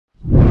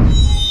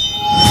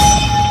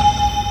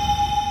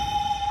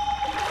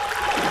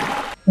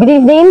Good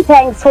evening.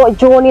 Thanks for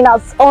joining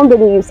us on the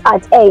news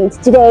at 8.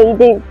 Today,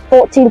 the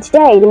 14th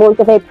day, the month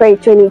of April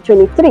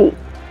 2023.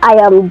 I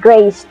am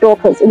Grace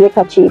Dorcas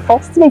Inrikachi.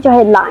 First major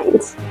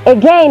headlines.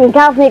 Again,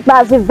 Governor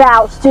Bazu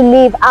vows to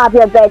leave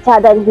Abia better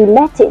than he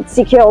met it,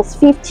 secures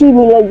 $50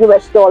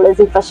 million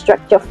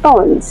infrastructure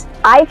funds.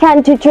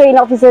 ICANN to train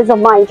officers of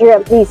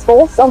Nigerian Police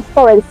Force on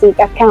forensic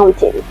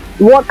accounting.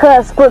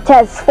 Workers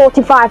protest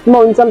 45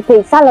 months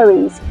unpaid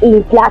salaries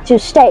in Plateau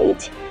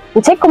State.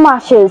 We'll take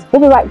commercials.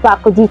 We'll be right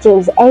back with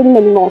details and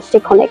many more.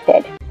 Stay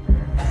connected.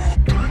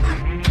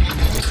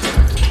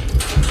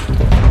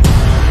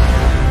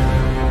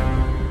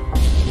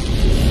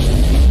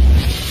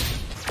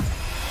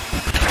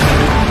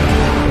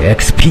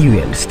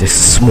 Experience the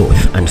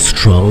smooth and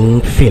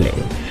strong feeling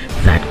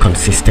that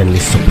consistently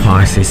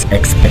surpasses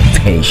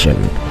expectation.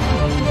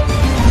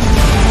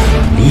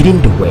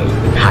 Leading the way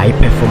in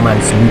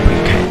high-performance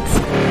lubricants,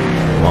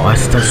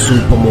 Master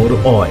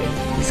Supermoto Oil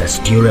is as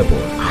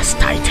durable as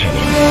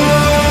titanium.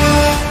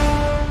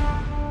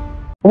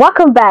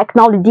 Welcome back.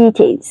 Now the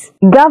details.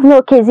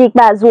 Governor Kezim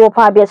Bazu of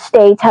Abia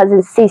State has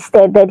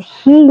insisted that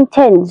he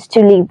intends to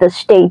leave the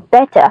state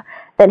better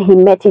than he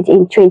met it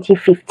in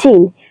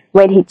 2015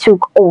 when he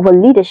took over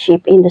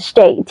leadership in the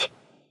state.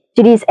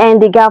 To this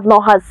end, the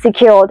governor has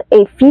secured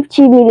a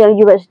 $50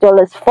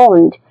 million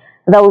fund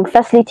that will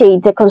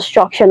facilitate the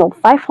construction of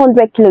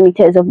 500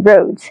 kilometers of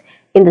roads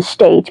in the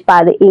state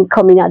by the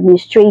incoming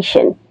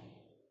administration.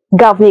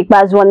 Governor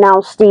Bazu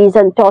announced this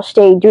on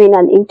Thursday during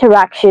an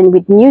interaction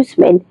with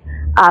newsmen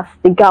at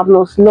the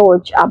Governor's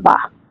Lodge, Aba.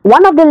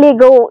 One of the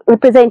legal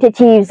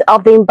representatives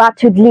of the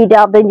embattled leader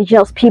of the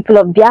indigenous people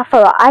of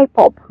Biafra,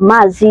 IPOB,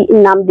 Mazi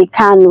Nnamdi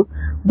Kanu,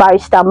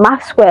 Barrister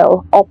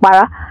Maxwell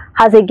Okpara,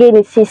 has again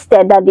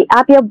insisted that the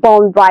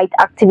Abia-born right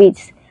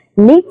activist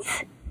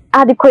needs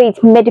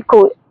adequate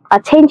medical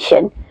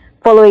attention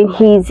following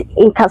his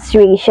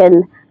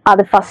incarceration at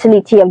the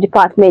facility of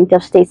Department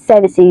of State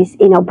Services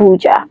in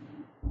Abuja.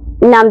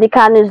 Nnamdi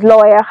Kanu's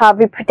lawyer have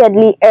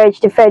repeatedly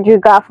urged the federal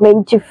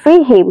government to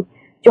free him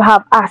to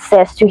have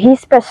access to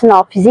his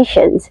personal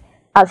physicians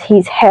as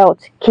his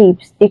health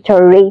keeps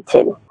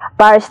deteriorating.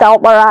 Barrister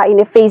Okpara,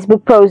 in a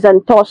Facebook post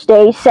on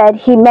Thursday, said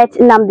he met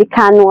Nnamdi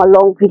Kanu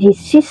along with his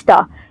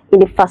sister in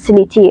the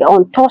facility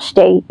on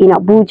Thursday in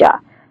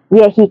Abuja,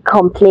 where he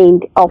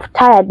complained of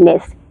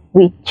tiredness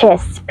with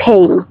chest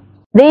pain.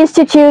 The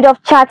Institute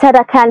of Chartered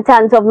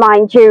Accountants of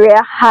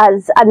Nigeria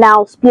has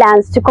announced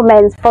plans to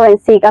commence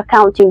forensic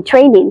accounting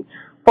training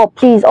for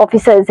police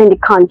officers in the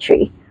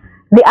country.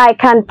 The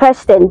ICANN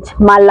president,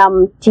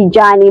 Malam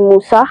Tijani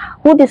Musa,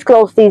 who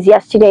disclosed this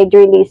yesterday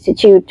during the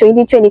Institute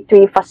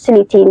 2023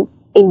 facility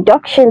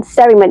induction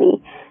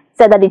ceremony,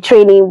 said that the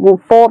training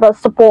will further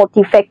support the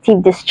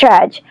effective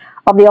discharge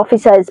of the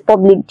officers'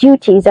 public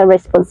duties and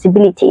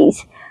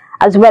responsibilities,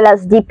 as well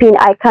as deepen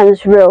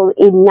ICANN's role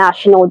in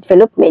national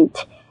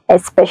development,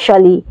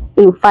 especially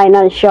in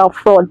financial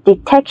fraud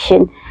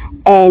detection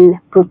and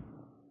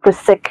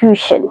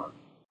prosecution.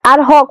 Ad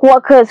hoc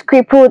workers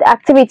crippled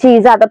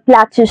activities at the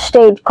Plateau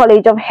State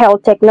College of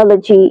Health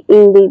Technology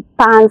in the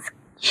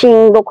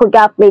Pankshin local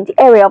government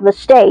area of the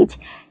state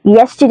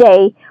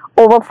yesterday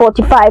over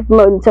 45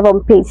 months of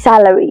unpaid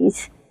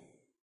salaries.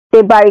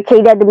 They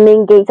barricaded the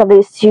main gate of the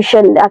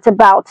institution at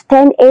about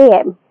 10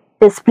 a.m.,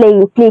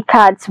 displaying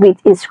placards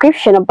with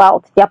inscription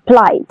about their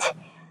plight.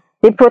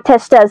 The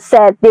protesters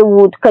said they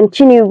would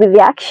continue with the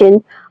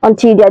action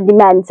until their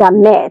demands are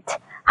met.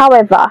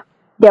 However,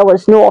 there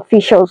was no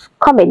official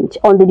comment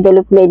on the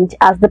development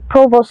as the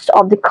provost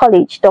of the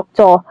college,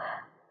 Dr.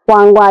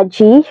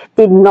 Wangwaji,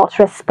 did not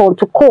respond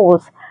to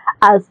calls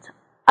as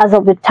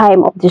of the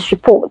time of this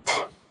report.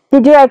 The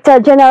Director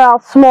General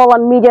Small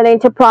and Medium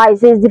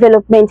Enterprises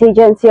Development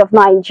Agency of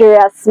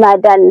Nigeria,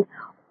 SMADAN,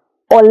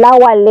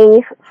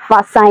 Olawale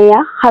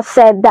Fasanya, has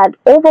said that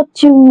over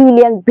 2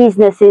 million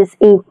businesses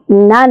in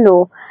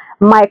nano,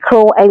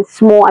 micro and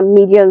small and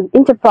medium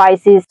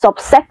enterprises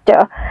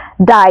subsector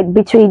died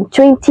between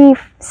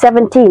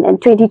 2017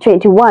 and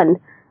 2021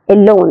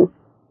 alone,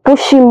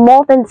 pushing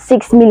more than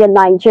 6 million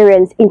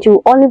Nigerians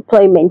into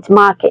unemployment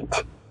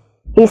market.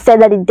 He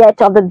said that the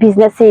death of the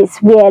businesses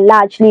were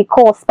largely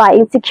caused by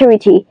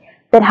insecurity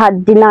that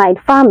had denied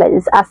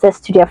farmers access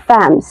to their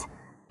farms,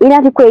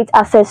 inadequate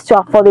access to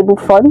affordable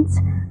funds,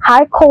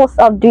 high cost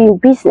of doing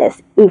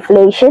business,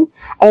 inflation,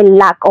 and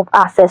lack of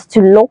access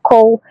to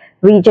local,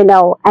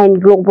 regional,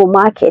 and global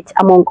markets,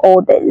 among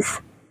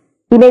others.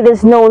 He made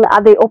this known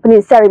at the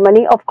opening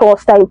ceremony of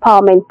Cluster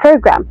Empowerment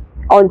Program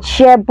on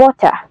Share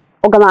Butter,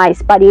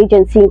 organized by the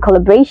agency in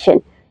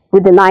collaboration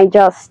with the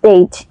Niger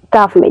State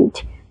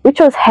government, which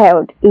was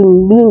held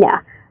in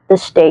Minna, the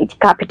state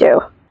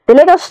capital. The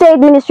Lagos State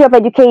Ministry of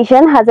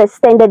Education has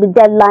extended the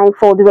deadline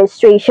for the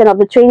registration of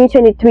the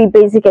 2023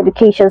 Basic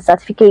Education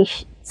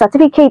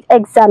Certificate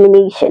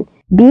Examination,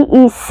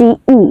 BECE.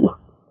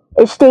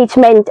 A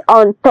statement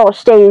on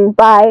Thursday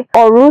by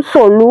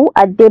Orusolu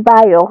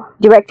Adebayo,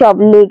 Director of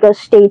Lagos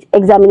State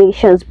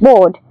Examinations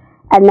Board,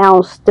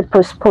 announced the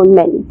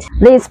postponement.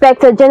 The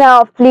Inspector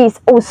General of Police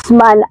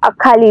Usman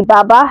Akali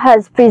Baba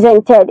has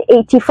presented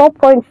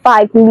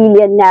 84.5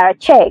 million naira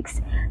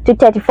checks to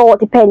 34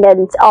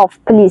 dependents of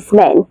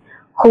policemen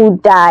who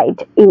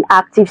died in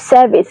active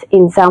service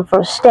in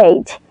Zamfara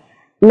State.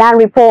 NAN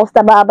reports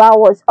that Baba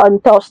was on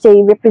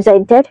Thursday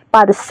represented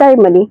by the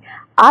ceremony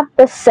by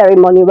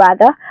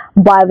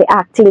the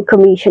Acting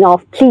Commissioner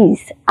of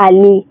Police,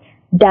 Ali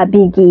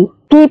Dabigi.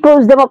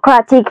 People's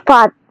Democratic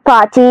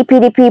Party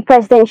PDP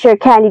presidential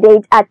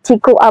candidate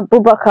Atiku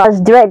Abubakar has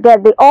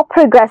dreaded the All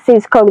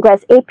Progressives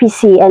Congress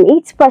APC and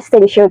its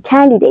presidential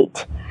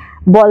candidate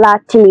Bola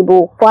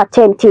Tinubu for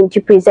attempting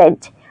to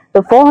present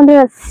the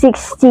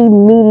 $460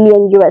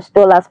 million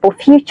for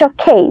future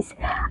case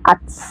at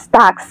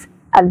tax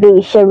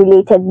evasion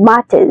related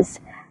matters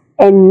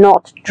and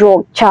not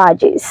drug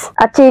charges.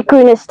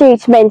 Atiku, in a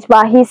statement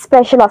by his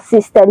special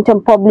assistant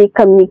on public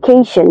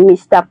communication,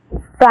 Mr.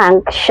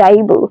 Frank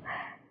Shaibu,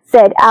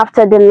 said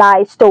after the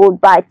lies told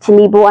by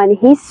Tinubu and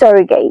his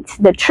surrogates,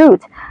 the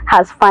truth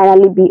has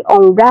finally been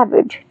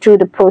unraveled through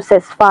the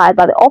process filed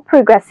by the All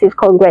Progressive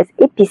Congress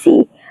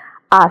APC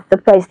at the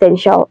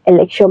Presidential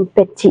Election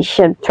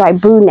Petition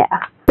Tribunal.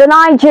 The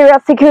Nigeria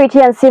Security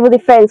and Civil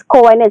Defense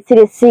Corps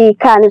NSCDC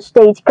Kano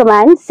State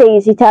Command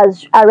says it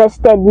has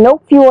arrested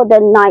no fewer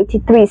than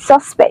 93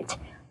 suspects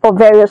for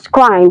various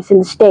crimes in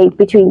the state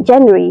between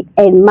January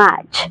and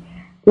March.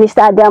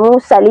 Mr.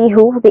 Adamu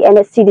Salihu, the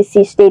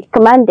NSCDC State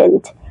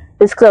Commandant,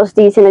 disclosed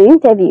this in an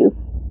interview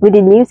with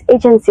the news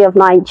agency of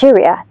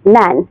Nigeria,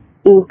 NAN,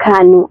 in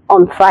Kano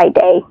on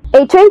Friday.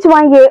 A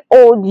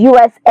 21-year-old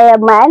U.S.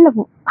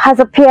 airman has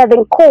appeared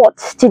in court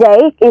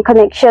today in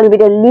connection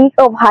with a leak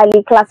of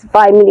highly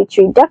classified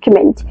military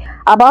documents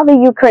about the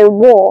Ukraine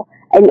war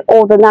and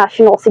other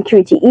national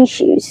security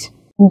issues.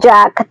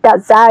 Jack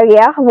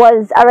Dazaria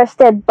was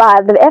arrested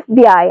by the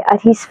FBI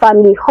at his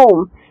family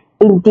home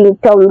in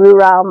Dighton,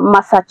 rural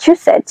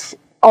Massachusetts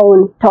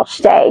on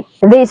Thursday.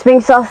 This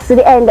brings us to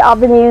the end of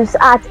the news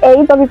at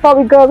 8, but before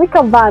we go, we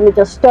cover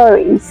major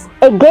stories.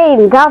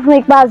 Again, Governor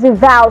Ikpeazu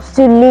vows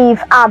to leave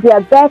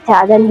Abia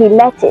better than he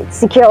met it,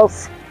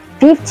 secures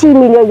 $50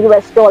 million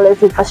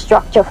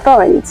infrastructure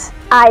funds.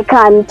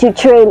 ICANN to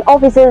train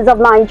officers of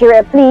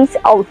Nigeria Police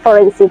on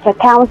forensic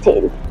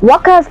accounting.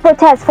 Workers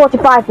protest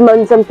 45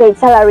 months unpaid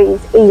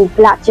salaries in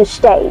Plateau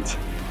State.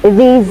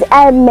 These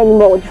and many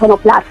more different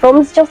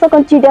platforms, just log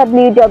on to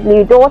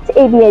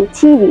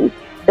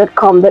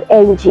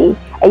www.abntv.com.ng,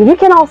 and you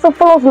can also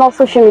follow us on all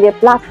social media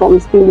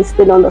platforms being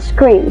displayed on the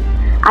screen.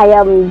 I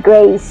am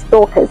Grace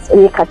Dorcas,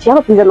 and you catch you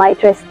up. Please,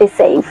 night rest, stay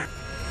safe.